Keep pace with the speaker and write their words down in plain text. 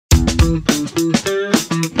My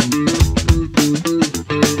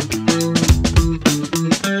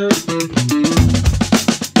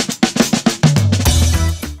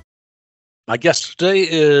guest today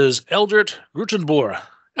is Eldert Grootenboer.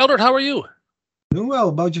 Eldert, how are you? Doing well.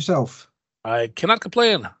 About yourself? I cannot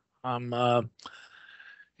complain. I'm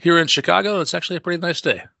here in Chicago. It's actually a pretty nice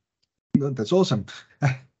day. That's awesome.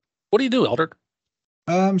 What do you do, Eldert?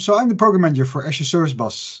 So I'm the program manager for Azure Service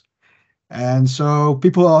Bus. And so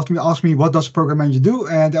people ask me what does a program manager do?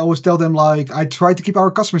 And I always tell them, like, I try to keep our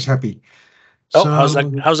customers happy. Oh, so,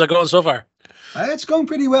 how's that going so far? It's going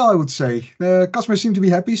pretty well, I would say. The customers seem to be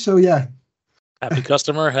happy, so yeah. Happy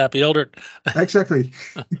customer, happy Eldert. Exactly.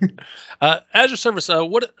 Azure Service.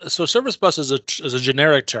 So Service Bus is a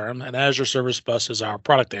generic term, and Azure Service Bus is our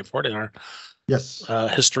product name for it in our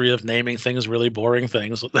history of naming things really boring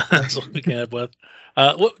things. That's what we came up with.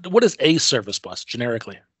 What is a Service Bus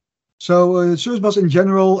generically? So Service Bus in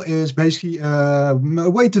general is basically a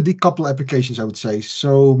way to decouple applications, I would say.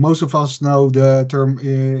 So most of us know the term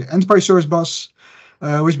Enterprise Service Bus,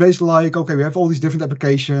 which basically like, okay, we have all these different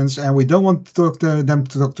applications and we don't want them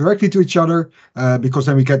to talk directly to each other because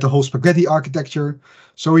then we get the whole spaghetti architecture.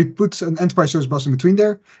 So we put an Enterprise Service Bus in between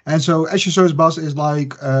there. And so Azure Service Bus is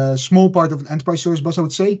like a small part of an Enterprise Service Bus, I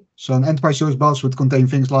would say. So an Enterprise Service Bus would contain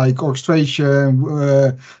things like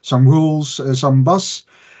orchestration, some rules, some bus.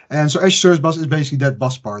 And so Azure Service Bus is basically that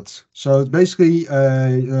bus part. So it's basically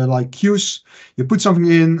like queues. You put something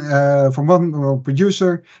in from one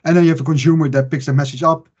producer, and then you have a consumer that picks the message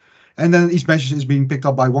up. And then each message is being picked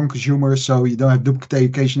up by one consumer, so you don't have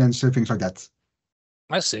duplication and things like that.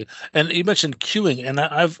 I see. And you mentioned queuing, and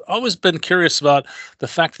I've always been curious about the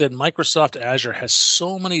fact that Microsoft Azure has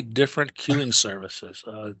so many different queuing services.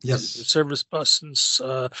 Yes. Service buses,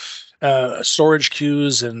 storage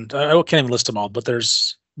queues, and I can't even list them all, but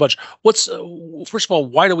there's bunch. First of all,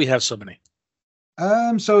 why do we have so many?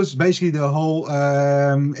 So it's basically the whole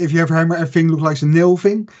if you have hammer everything look like a nail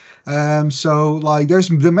thing. So like there's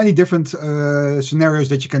many different scenarios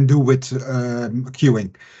that you can do with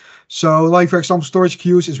queuing. So like for example, storage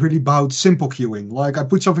queues is really about simple queuing. Like I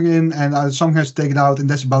put something in and something has to take it out, and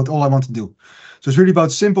that's about all I want to do. So it's really about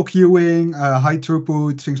simple queuing, high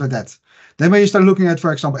throughput, things like that. Then when you start looking at,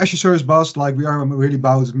 for example, Azure Service Bus, like we are really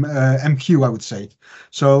about MQ, I would say.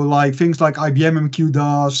 So like things like IBM MQ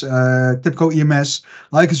does, typical EMS,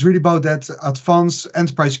 like it's really about that advanced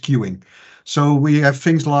enterprise queuing. So we have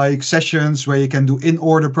things like sessions where you can do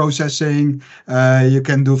in-order processing. You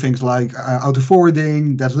can do things like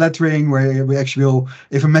auto-forwarding, that lettering, where we actually will,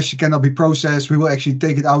 if a message cannot be processed, we will actually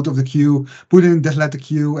take it out of the queue, put it in that letter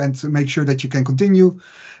queue, and to make sure that you can continue.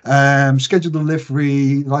 Schedule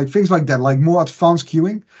delivery, like things like that, like more advanced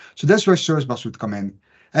queuing. So that's where Service Bus would come in.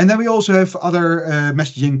 And then we also have other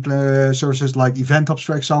messaging services like Event Hubs,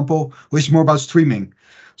 for example, which is more about streaming.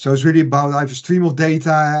 So it's really about I have a stream of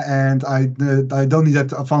data and I don't need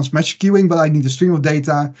that advanced message queuing, but I need a stream of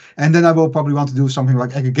data. And then I will probably want to do something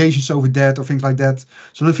like aggregations over that or things like that.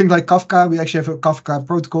 So the thing like Kafka, we actually have a Kafka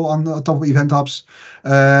protocol on top of Event Hubs.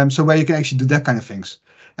 So where you can actually do that kind of things.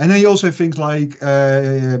 And then you also have things like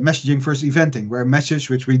messaging versus eventing, where a message,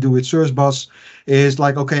 which we do with Service Bus, is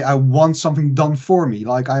like, okay, I want something done for me.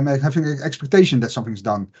 Like I'm having an expectation that something's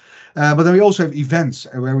done. But then we also have events,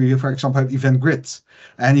 where we, for example, have event grids.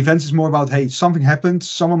 And events is more about, hey, something happened,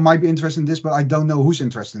 someone might be interested in this, but I don't know who's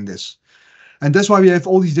interested in this. And that's why we have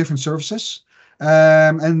all these different services.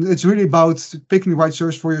 And it's really about picking the right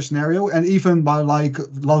service for your scenario. And even by like a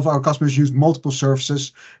lot of our customers use multiple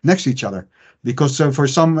services next to each other. Because for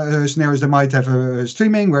some scenarios, they might have a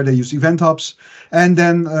streaming where they use Event Hubs. And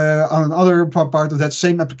then on another part of that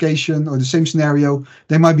same application or the same scenario,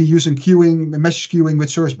 they might be using queuing, message queuing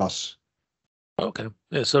with Service Bus. Okay.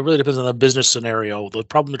 Yeah, so it really depends on the business scenario, the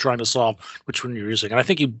problem you're trying to solve, which one you're using. And I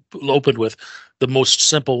think you opened with the most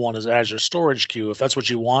simple one is Azure Storage Queue. If that's what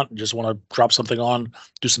you want, you just want to drop something on,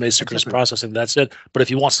 do some asynchronous processing, that's it. But if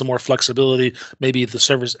you want some more flexibility, maybe the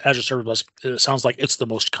Azure Service Bus, it sounds like it's the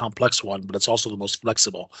most complex one, but it's also the most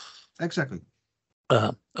flexible. Exactly.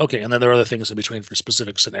 Okay, and then there are other things in between for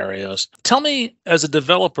specific scenarios. Tell me, as a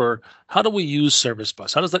developer, how do we use Service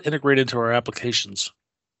Bus? How does that integrate into our applications?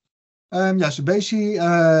 So basically,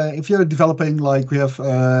 if you're developing, like we have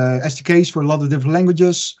SDKs for a lot of different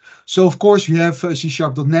languages. So of course we have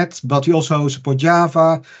C#.NET, but we also support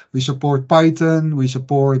Java, we support Python, we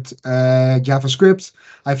support JavaScript.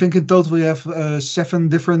 I think in total we have 7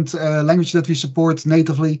 different languages that we support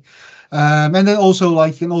natively. And then also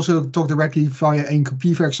like you can also talk directly via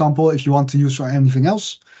ANQP, for example, if you want to use for anything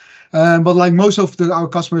else. But like most of our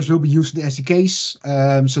customers will be using the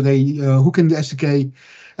SDKs, so they hook in the SDK.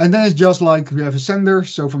 And then it's just like we have a sender.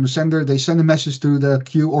 So from the sender, they send a message to the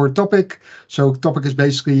queue or topic. So topic is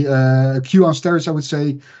basically a queue on steroids, I would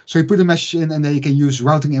say. So you put a message in and they can use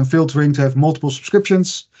routing and filtering to have multiple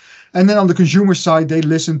subscriptions. And then on the consumer side, they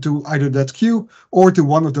listen to either that queue or to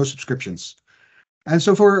one of those subscriptions. And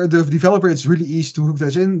so for the developer, it's really easy to hook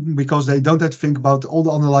that in because they don't have to think about all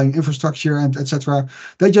the underlying infrastructure and etc.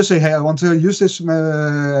 They just say, hey, I want to use this,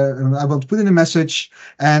 I want to put in a message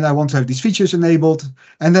and I want to have these features enabled.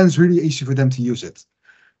 And then it's really easy for them to use it.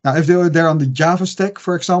 Now, if they're on the Java stack,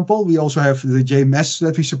 for example, we also have the JMS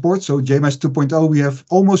that we support. So JMS 2.0, we have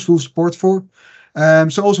almost full support for.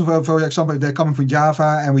 So also, for example, if they're coming from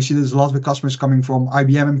Java, and we see there's a lot of customers coming from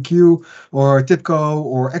IBM MQ or TIBCO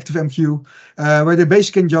or ActiveMQ, where they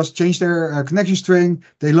basically can just change their connection string,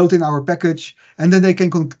 they load in our package, and then they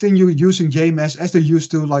can continue using JMS as they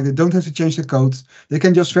used to, like they don't have to change the code. They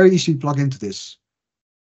can just very easily plug into this.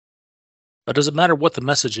 But does it matter what the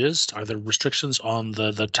message is? Are there restrictions on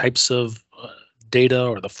the types of data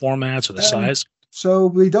or the formats or the size? So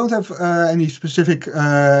we don't have any specific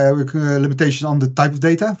limitation on the type of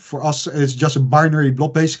data. For us, it's just a binary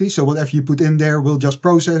blob basically. So whatever you put in there, we'll just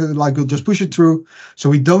process it, like we'll just push it through. So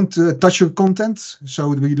we don't touch your content. So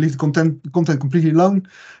we leave the content completely alone.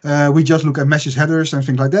 We just look at message headers and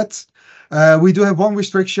things like that. We do have one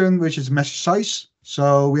restriction, which is message size.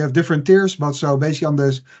 So we have different tiers, but so basically on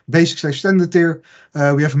the basic/standard tier,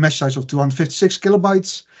 we have a message size of 256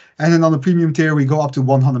 kilobytes. And then on the premium tier, we go up to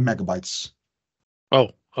 100 megabytes. Oh,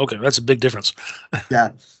 okay. That's a big difference.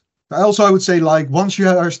 Yeah. Also, I would say, like, once you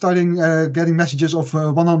are starting getting messages of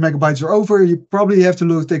 100 megabytes or over, you probably have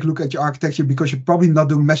to take a look at your architecture because you're probably not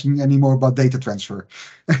doing messaging anymore about data transfer.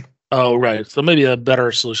 Oh, right. So maybe a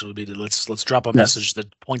better solution would be to let's drop a message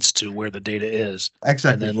that points to where the data is.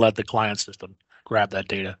 Exactly. And then let the client system grab that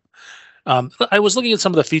data. I was looking at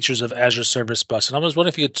some of the features of Azure Service Bus, and I was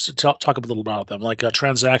wondering if you could talk a little about them, like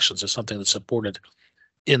transactions is something that's supported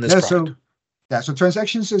in this product. So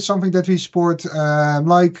transactions is something that we support.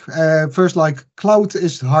 First, like cloud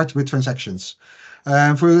is hard with transactions.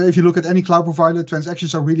 If you look at any cloud provider,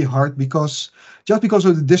 transactions are really hard because of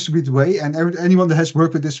the distributed way. And anyone that has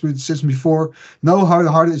worked with distributed systems before know how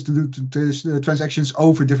hard it is to do transactions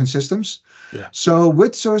over different systems. Yeah. So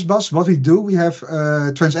with Service Bus, what we do, we have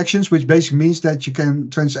transactions, which basically means that you can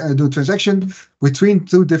do a transaction between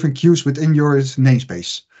two different queues within your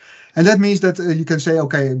namespace. And that means that you can say,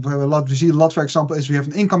 okay, we see a lot, for example, is we have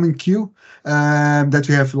an incoming queue that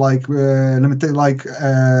we have like limited,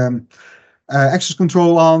 access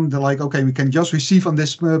control on. They're like, okay, we can just receive on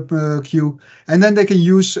this queue, and then they can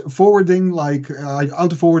use forwarding, like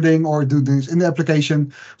auto forwarding, or do this in the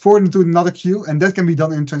application, forwarding to another queue, and that can be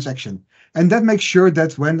done in transaction. And that makes sure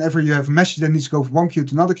that whenever you have a message that needs to go from one queue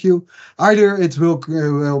to another queue, either it will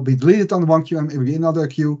be deleted on the one queue and it will be another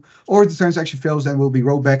queue, or the transaction fails, then will be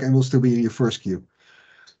rolled back and will still be in your first queue.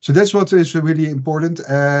 So that's what is really important,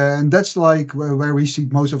 and that's like where we see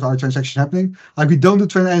most of our transactions happening. Like we don't do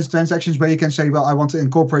transactions where you can say, well, I want to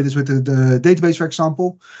incorporate this with the database, for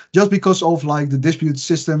example, just because of like the distributed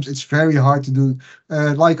systems. It's very hard to do.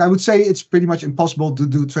 Like I would say, it's pretty much impossible to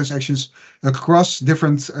do transactions across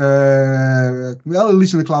different, well, at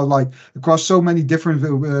least in the cloud, like across so many different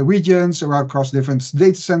regions or across different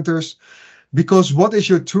data centers, because what is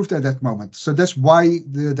your truth at that moment? So that's why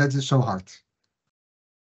that is so hard.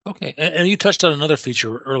 Okay, and you touched on another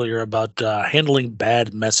feature earlier about handling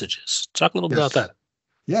bad messages. Talk a little bit about that.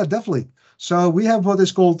 Yeah, definitely. So we have what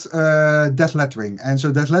is called death lettering, and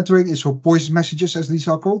so death lettering is for poison messages, as these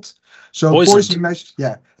are called. So poison message,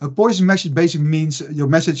 a poison message basically means your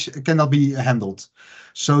message cannot be handled.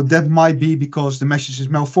 So that might be because the message is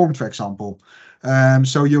malformed, for example.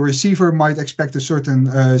 So your receiver might expect a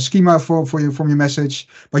certain schema from your message,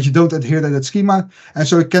 but you don't adhere to that schema, and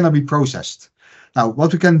so it cannot be processed. Now,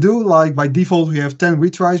 what we can do, like by default, we have 10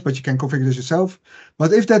 retries, but you can configure this yourself.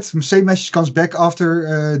 But if that same message comes back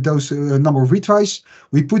after those number of retries,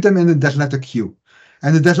 we put them in the death letter queue.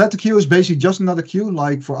 And the death letter queue is basically just another queue.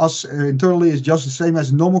 Like for us internally, it's just the same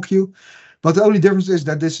as a normal queue. But the only difference is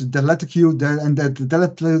that this is the letter queue and that the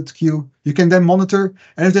letter queue, you can then monitor.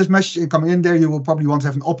 And if there's message coming in there, you will probably want to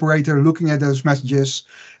have an operator looking at those messages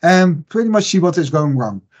and pretty much see what is going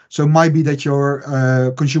wrong. So it might be that your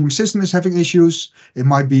consuming system is having issues. It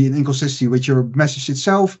might be an inconsistency with your message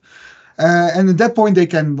itself. And at that point, they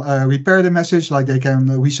can repair the message, like they can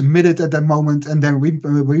resubmit it at that moment and then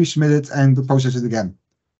resubmit it and process it again.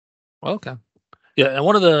 Okay. Yeah, and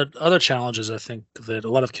one of the other challenges I think that a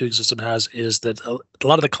lot of queuing system has is that a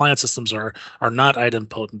lot of the client systems are not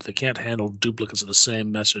idempotent. They can't handle duplicates of the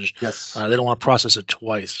same message. Yes. They don't want to process it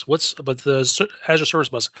twice. But the Azure Service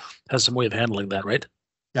Bus has some way of handling that, right?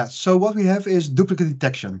 Yeah, so what we have is duplicate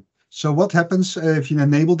detection. So what happens if you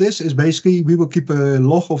enable this is basically we will keep a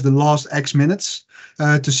log of the last X minutes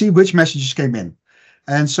to see which messages came in.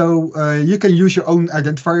 And so you can use your own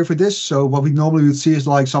identifier for this. So what we normally would see is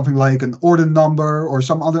like something like an order number or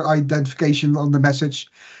some other identification on the message.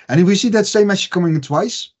 And if we see that same message coming in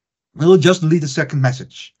twice, we'll just delete the second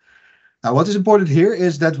message. Now, what is important here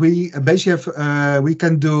is that we basically have we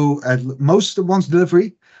can do at most once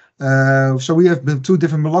delivery. So we have two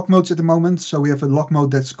different lock modes at the moment. So we have a lock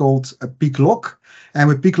mode that's called a peak lock. And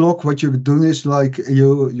with peak lock, what you're doing is like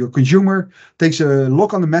your consumer takes a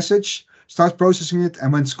lock on the message, starts processing it,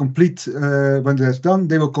 and when it's complete, when that's done,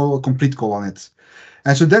 they will call a complete call on it.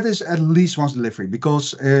 And so that is at least once delivery,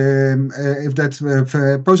 because if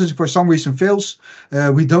that processing for some reason fails,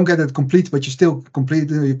 we don't get it complete, but you still complete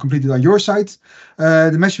it on your side.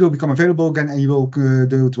 The message will become available again, and you will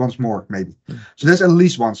do it once more, maybe. So that's at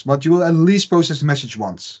least once, but you will at least process the message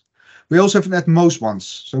once. We also have an at most once.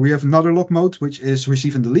 So we have another lock mode, which is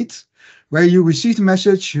receive and delete, where you receive the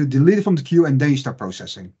message, you delete it from the queue, and then you start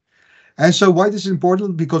processing. And so why this is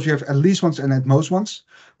important? Because we have at least once and at most once.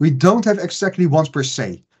 We don't have exactly once per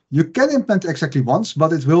se. You can implement exactly once,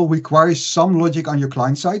 but it will require some logic on your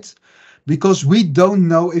client side, because we don't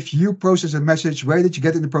know if you process a message, where did you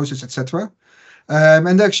get in the process, etc.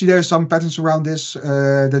 And actually there are some patterns around this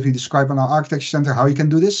that we describe on our architecture center, how you can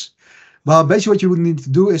do this. Well, basically what you would need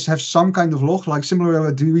to do is have some kind of log, like similar to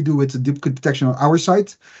what we do with the duplicate detection on our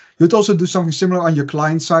side. You would also do something similar on your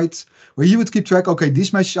client side, where you would keep track, okay,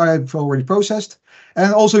 these messages I have already processed.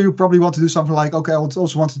 And also you probably want to do something like, okay, I would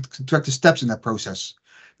also want to track the steps in that process.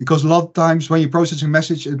 Because a lot of times when you're processing a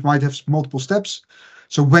message, it might have multiple steps.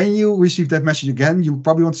 So when you receive that message again, you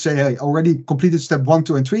probably want to say, hey, already completed step 1,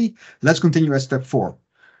 2, and 3. Let's continue at step 4.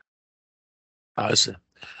 I see.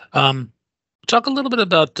 Talk a little bit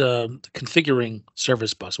about configuring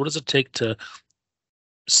Service Bus. What does it take to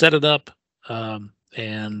set it up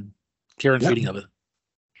and care and feeding of it?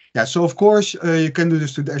 Yeah, so of course you can do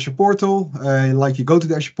this through the Azure portal. Like you go to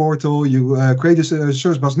the Azure portal, you create a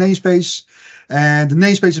Service Bus namespace, and the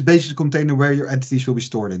namespace is basically a container where your entities will be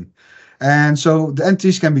stored in. And so the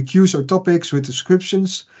entities can be queues or topics with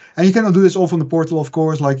descriptions. And you cannot do this all from the portal, of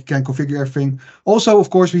course, like you can configure everything. Also, of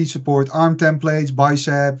course, we support ARM templates,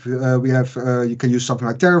 Bicep. We have you can use something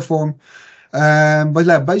like Terraform. But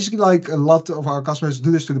yeah, basically like a lot of our customers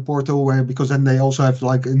do this to the portal because then they also have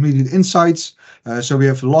like immediate insights. So we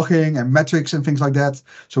have logging and metrics and things like that.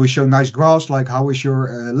 So we show nice graphs like how is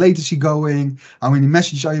your latency going? How many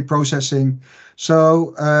messages are you processing?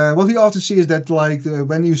 So what we often see is that like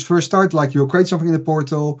when you first start, like you'll create something in the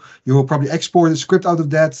portal, you will probably export a script out of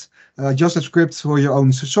that, just a script for your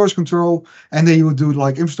own source control, and then you will do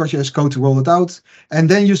like infrastructure as code to roll it out, and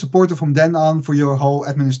then use the portal from then on for your whole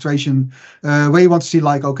administration, where you want to see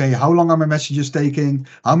like, okay, how long are my messages taking?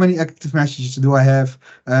 How many active messages do I have?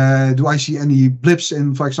 Do I see any blips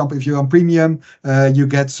in, for example, if you're on premium, you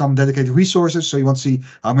get some dedicated resources, so you want to see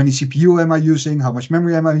how many CPU am I using, how much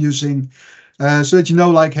memory am I using, so that you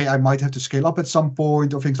know, like, hey, I might have to scale up at some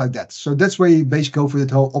point or things like that. So that's where you basically go for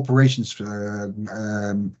the whole operations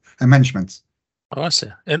and management. Oh, I see.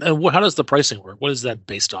 And how does the pricing work? What is that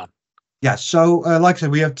based on? Yeah, so like I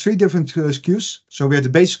said, we have 3 different SKUs. So we have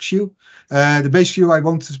the basic SKU. The basic SKU I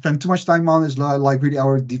won't spend too much time on is like really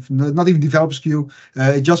our not even developer SKU.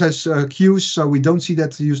 It just has queues, so we don't see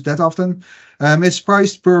that used that often. It's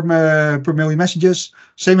priced per million messages,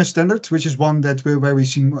 same as standard, which is one that where we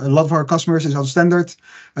see a lot of our customers is on standard.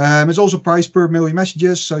 It's also priced per million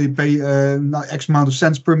messages, so you pay X amount of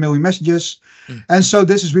cents per million messages. And so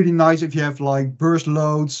this is really nice if you have like burst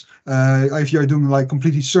loads, if you're doing like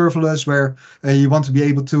completely serverless, where you want to be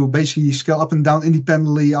able to basically scale up and down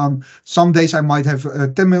independently. On some days I might have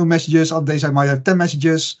 10 million messages, other days I might have 10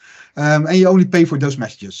 messages, and you only pay for those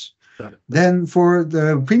messages. Then for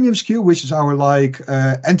the premium SKU, which is our like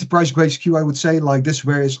enterprise grade SKU, I would say, like this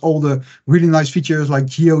where is all the really nice features like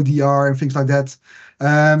GeoDR and things like that.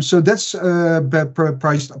 So that's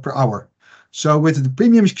priced per hour. So with the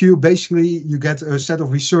premium SKU, basically you get a set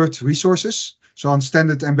of research resources. So on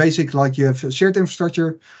standard and basic, like you have shared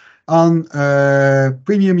infrastructure. On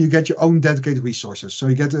premium, you get your own dedicated resources. So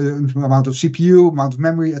you get an amount of CPU, amount of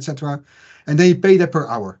memory, etc. And then you pay that per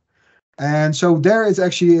hour. And so there it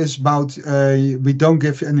actually is about, we don't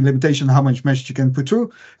give any limitation on how much message you can put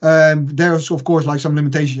through. There's of course like some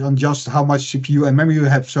limitation on just how much CPU and memory you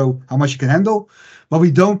have, so how much you can handle. But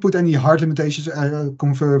we don't put any hard limitations,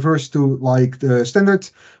 converse to like the standard,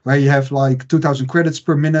 where you have like 2000 credits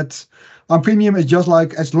per minute. On premium, it's just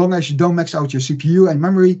like as long as you don't max out your CPU and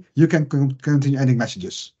memory, you can continue adding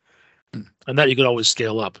messages. And that you could always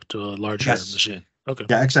scale up to a larger machine. Okay.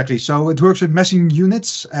 Yeah, exactly. So it works with messaging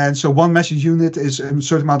units. And so one message unit is a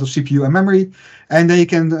certain amount of CPU and memory. And then you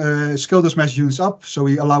can scale those message units up. So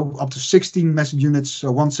we allow up to 16 message units,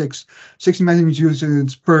 so 16 message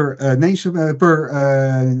units per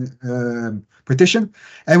partition.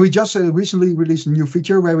 And we just recently released a new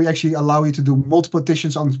feature where we actually allow you to do multiple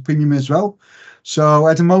partitions on premium as well. So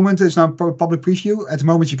at the moment, it's now public preview. At the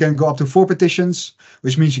moment, you can go up to 4 partitions,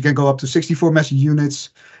 which means you can go up to 64 message units.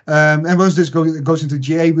 And once this goes into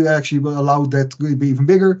GA, we actually will allow that to be even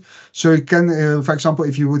bigger. So you can, for example,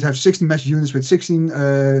 if you would have 16 message units with 16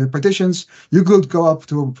 partitions, you could go up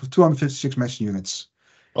to 256 message units.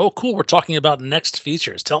 Oh, cool. We're talking about next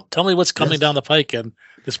features. Tell me what's coming down the pike in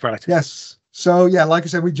this product. Yes. So yeah, like I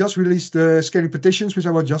said, we just released the scaling partitions, which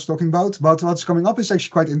I was just talking about. But what's coming up is actually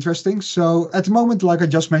quite interesting. So at the moment, like I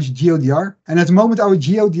just mentioned, GeoDR. And at the moment, our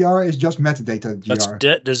GeoDR is just metadata GR.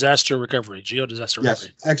 That's disaster recovery, geodisaster recovery.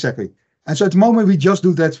 Yes, exactly. And so at the moment, we just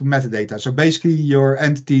do that for metadata. So basically, your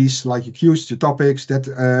entities, like your queues, your topics, that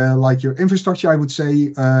like your infrastructure, I would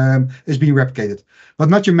say, is being replicated, but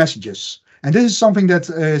not your messages. And this is something that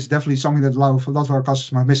is definitely something that a lot of our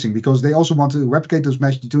customers are missing, because they also want to replicate those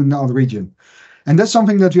messages to another region. And that's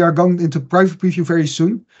something that we are going into private preview very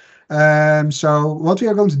soon. So what we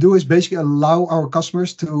are going to do is basically allow our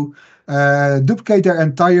customers to duplicate their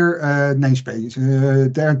entire namespace,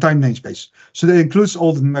 So that includes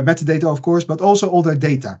all the metadata, of course, but also all their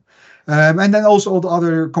data. And then also all the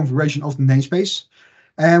other configuration of the namespace.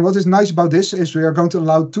 And what is nice about this is we are going to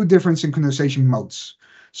allow 2 different synchronization modes.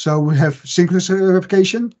 So we have synchronous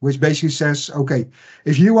replication, which basically says, okay,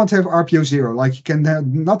 if you want to have RPO 0, like you can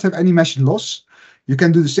not have any message loss, you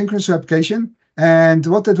can do the synchronous replication. And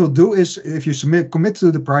what that will do is, if you commit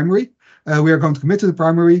to the primary, we are going to commit to the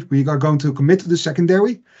primary, we are going to commit to the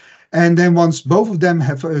secondary. And then once both of them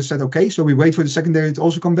have said okay, so we wait for the secondary to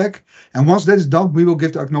also come back. And once that is done, we will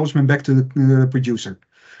give the acknowledgement back to the producer.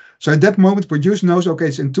 So at that moment, the producer knows, okay,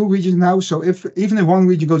 it's in 2 regions now. So even if one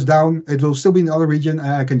region goes down, it will still be in the other region.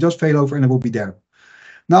 I can just fail over and it will be there.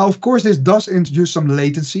 Now, of course, this does introduce some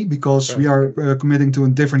latency because we are committing to a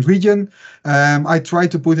different region. I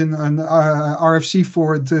tried to put in an RFC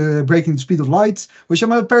for breaking the speed of light, which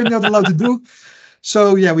I'm apparently not allowed to do.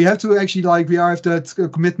 So yeah, we have to actually, like, we have that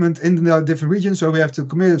commitment in the different regions. So we have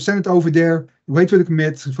to send it over there, wait for the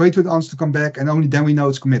commit, wait for the answer to come back, and only then we know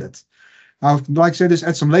it's committed. Now, like I said, this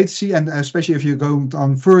adds some latency, and especially if you go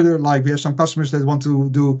on further, like we have some customers that want to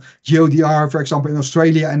do GeoDR, for example, in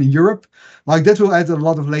Australia and in Europe, like that will add a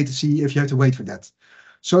lot of latency if you have to wait for that.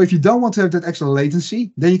 So if you don't want to have that extra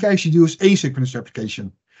latency, then you can actually use asynchronous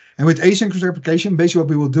replication. And with asynchronous replication, basically what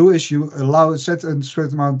we will do is you allow set a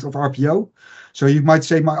certain amount of RPO. So you might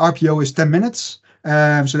say my RPO is 10 minutes.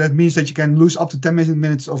 So that means that you can lose up to 10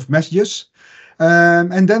 minutes of messages.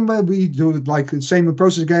 And then we do like the same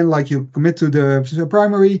process again, like you commit to the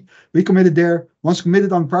primary, we committed there. Once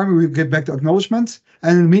committed on primary, we get back the acknowledgement.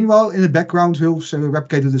 And meanwhile, in the background, we'll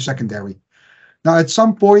replicate to the secondary. Now, at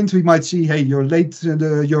some point, we might see, hey, your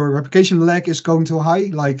replication lag is going too high,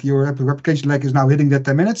 like your replication lag is now hitting that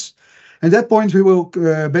 10 minutes. At that point, we will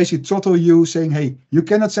basically throttle you, saying, hey, you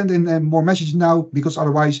cannot send in more messages now, because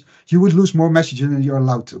otherwise you would lose more messages than you're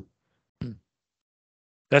allowed to.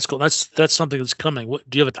 That's cool. That's something that's coming.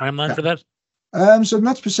 Do you have a timeline for that? So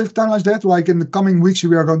not specific timelines that, like in the coming weeks,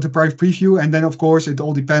 we are going to private preview. And then, of course, it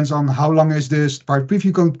all depends on how long is this private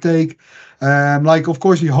preview going to take. Like, of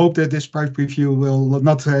course, we hope that this private preview will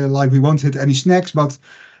not, like, we won't hit any snags, but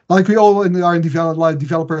like we all are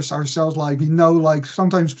developers ourselves, like we know, like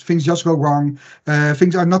sometimes things just go wrong.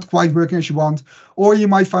 Things are not quite working as you want. Or you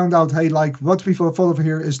might find out, hey, like what we thought over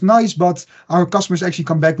here is nice, but our customers actually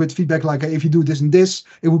come back with feedback like, hey, if you do this and this,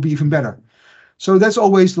 it will be even better. So that's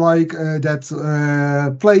always like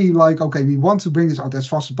that play, like, okay, we want to bring this out as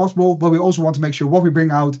fast as possible, but we also want to make sure what we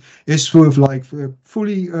bring out is fully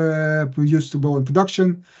usable in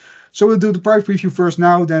production. So we'll do the private preview first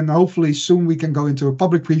now, then hopefully soon we can go into a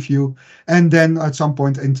public preview, and then at some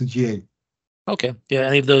point into GA. Okay. Yeah,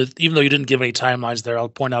 and even though you didn't give any timelines there, I'll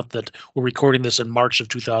point out that we're recording this in March of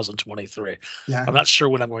 2023. Yeah. I'm not sure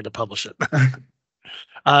when I'm going to publish it.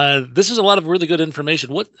 This is a lot of really good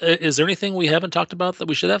information. What is there anything we haven't talked about that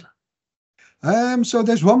we should have? So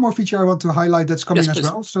there's one more feature I want to highlight that's coming as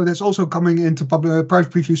well. So that's also coming into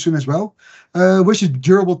private preview soon as well, which is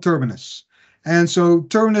durable terminus. And so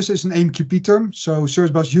terminus is an AMQP term. So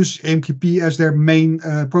Service Bus uses AMQP as their main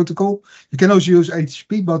protocol. You can also use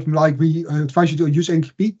HTTP, but like we advise you to use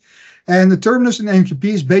AMQP. And the terminus in AMQP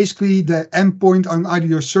is basically the endpoint on either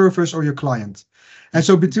your service or your client. And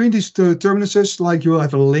so between these two terminuses, like you will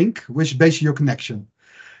have a link, which is basically your connection.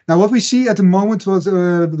 Now, what we see at the moment, was,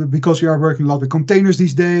 because we are working a lot with containers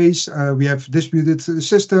these days, we have distributed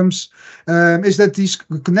systems, is that these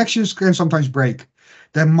connections can sometimes break.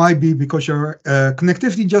 That might be because your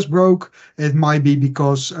connectivity just broke. It might be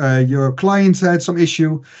because your client had some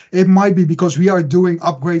issue. It might be because we are doing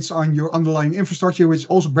upgrades on your underlying infrastructure, which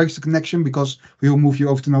also breaks the connection because we will move you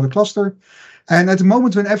over to another cluster. And at the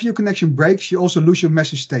moment, whenever your connection breaks, you also lose your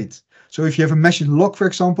message state. So if you have a message lock, for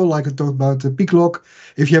example, like I talked about the peak lock,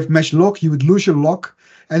 if you have message lock, you would lose your lock,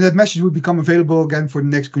 and that message would become available again for the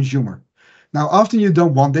next consumer. Now, often you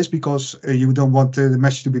don't want this because you don't want the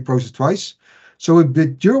message to be processed twice. So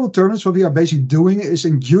with durable terminals, what we are basically doing is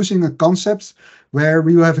inducing a concept where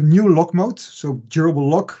we will have a new lock mode. So durable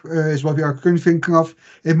lock is what we are currently thinking of.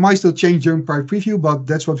 It might still change during private preview, but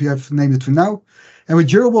that's what we have named it for now. And with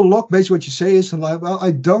durable lock, basically what you say is, well, I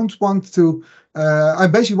don't want to, I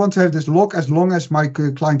basically want to have this lock as long as my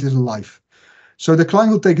client is alive. So the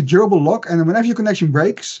client will take a durable lock, and whenever your connection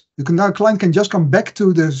breaks, the client can just come back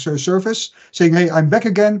to the service saying, hey, I'm back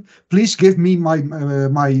again. Please give me my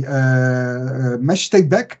mesh state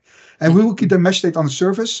back. And we will keep the mesh state on the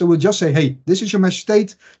service. So we'll just say, hey, this is your mesh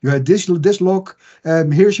state. You had this lock.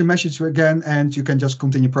 Here's your message again, and you can just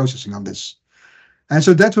continue processing on this. And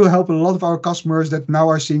so that will help a lot of our customers that now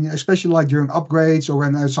are seeing, especially like during upgrades or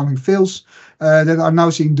when something fails, that are now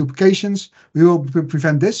seeing duplications. We will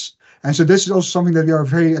prevent this. And so this is also something that we are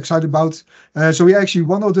very excited about. So we actually,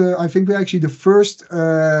 I think we're actually the first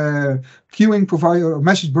queuing provider or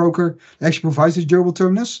message broker that actually provides this durable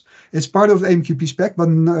terminus. It's part of the AMQP spec, but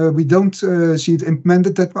we don't see it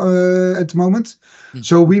implemented at the moment.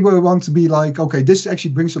 So we will want to be like, okay, this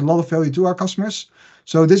actually brings a lot of value to our customers.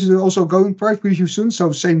 So this is also going private preview soon.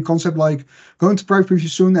 So same concept, like going to private preview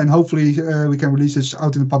soon, and hopefully we can release this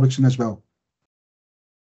out in the public soon as well.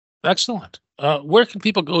 Excellent. Where can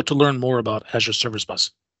people go to learn more about Azure Service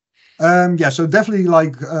Bus? Yeah, so definitely,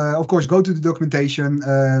 like, of course, go to the documentation,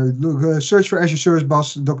 search for Azure Service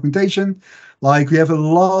Bus documentation. Like, we have a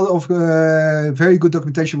lot of very good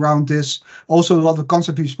documentation around this. Also, a lot of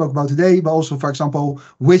concepts we spoke about today, but also, for example,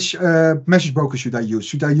 which message broker should I use?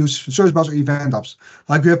 Should I use Service Bus or Event Hubs?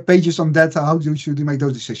 Like, we have pages on that, should you make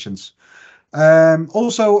those decisions?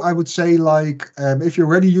 Also, I would say, like, if you're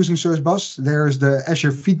already using Service Bus, there's the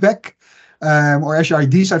Azure Feedback, or Azure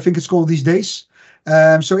IDs, I think it's called these days.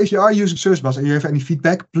 So if you are using Service Bus and you have any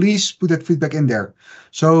feedback, please put that feedback in there.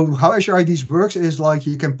 So how Azure IDs works is like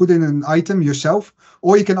you can put in an item yourself,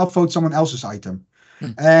 or you can upvote someone else's item.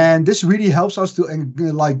 And this really helps us to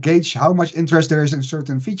like gauge how much interest there is in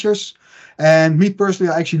certain features. And me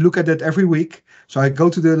personally, I actually look at that every week. So I go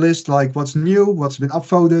to the list, like what's new, what's been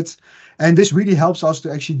upvoted. And this really helps us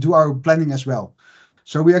to actually do our planning as well.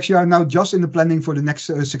 So we actually are now just in the planning for the next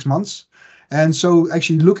 6 months. And so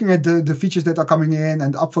actually looking at the features that are coming in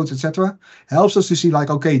and upvotes, etc., helps us to see like,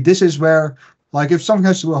 okay, this is where, like if something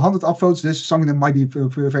has 100 upvotes, this is something that might be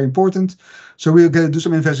very important. So we're going to do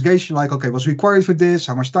some investigation, like, okay, what's required for this?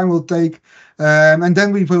 How much time will it take? And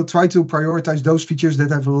then we will try to prioritize those features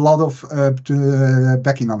that have a lot of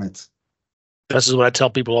backing on it. This is what I tell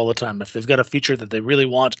people all the time. If they've got a feature that they really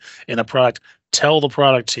want in a product, tell the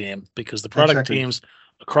product team, because the product teams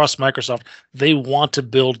across Microsoft, they want to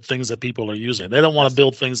build things that people are using. They don't want to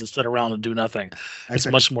build things that sit around and do nothing. It's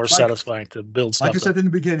much more satisfying to build stuff. Like I said in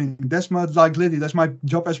the beginning, that's my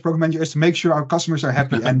job as program manager, is to make sure our customers are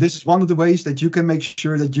happy. And this is one of the ways that you can make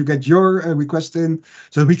sure that you get your request in,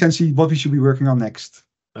 so we can see what we should be working on next.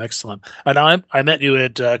 Excellent. And I met you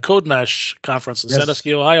at Code Mesh conference in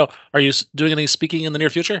Sandusky, Ohio. Are you doing any speaking in the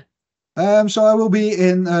near future? So I will be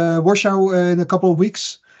in Warsaw in a couple of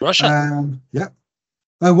weeks. Russia? Yeah.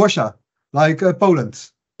 Warsaw, like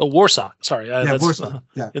Poland. Oh, Warsaw. Sorry. Yeah, Warsaw.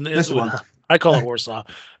 That's the one. I call it Warsaw.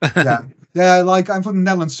 Yeah. Like I'm from the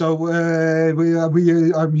Netherlands, so we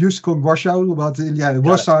are used to calling Warsaw, but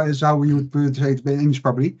Warsaw is how we would say it in English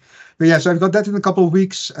probably. But yeah, so I've got that in a couple of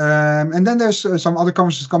weeks, and then there's some other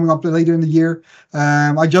conferences coming up later in the year.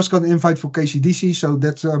 I just got an invite for KCDC, so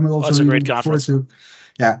that's also that's a great conference.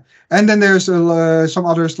 Yeah, and then there's some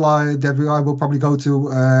others like that I will probably go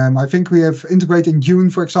to. I think we have Integrate in June,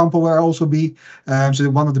 for example, where I'll also be. So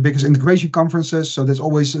one of the biggest integration conferences. So that's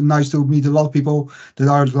always nice to meet a lot of people that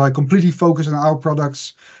are like completely focused on our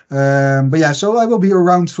products. But yeah, so I will be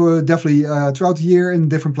around for definitely throughout the year in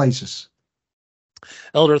different places.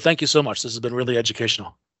 Eldert, thank you so much. This has been really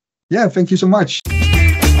educational. Yeah, thank you so much.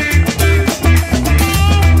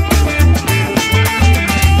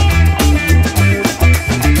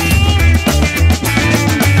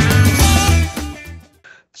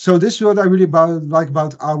 So this is what I really like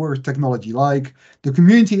about our technology. Like the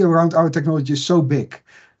community around our technology is so big.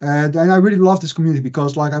 And I really love this community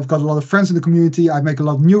because like I've got a lot of friends in the community. I make a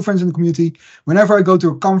lot of new friends in the community. Whenever I go to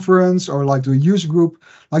a conference or like to a user group,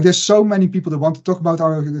 like there's so many people that want to talk about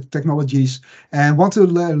our technologies and want to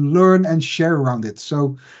learn and share around it.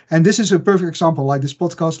 So, and this is a perfect example, like this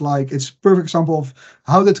podcast, like it's a perfect example of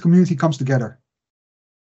how that community comes together.